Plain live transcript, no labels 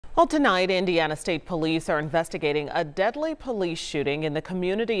Well, tonight, Indiana State Police are investigating a deadly police shooting in the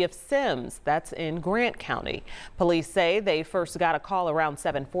community of Sims. That's in Grant County. Police say they first got a call around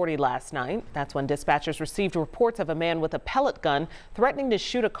 7:40 last night. That's when dispatchers received reports of a man with a pellet gun threatening to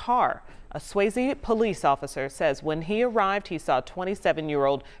shoot a car. A Swayze police officer says when he arrived, he saw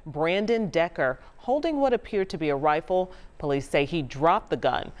 27-year-old Brandon Decker holding what appeared to be a rifle. Police say he dropped the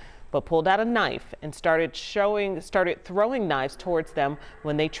gun, but pulled out a knife and started throwing knives towards them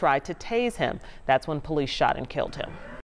when they tried to tase him. That's when police shot and killed him.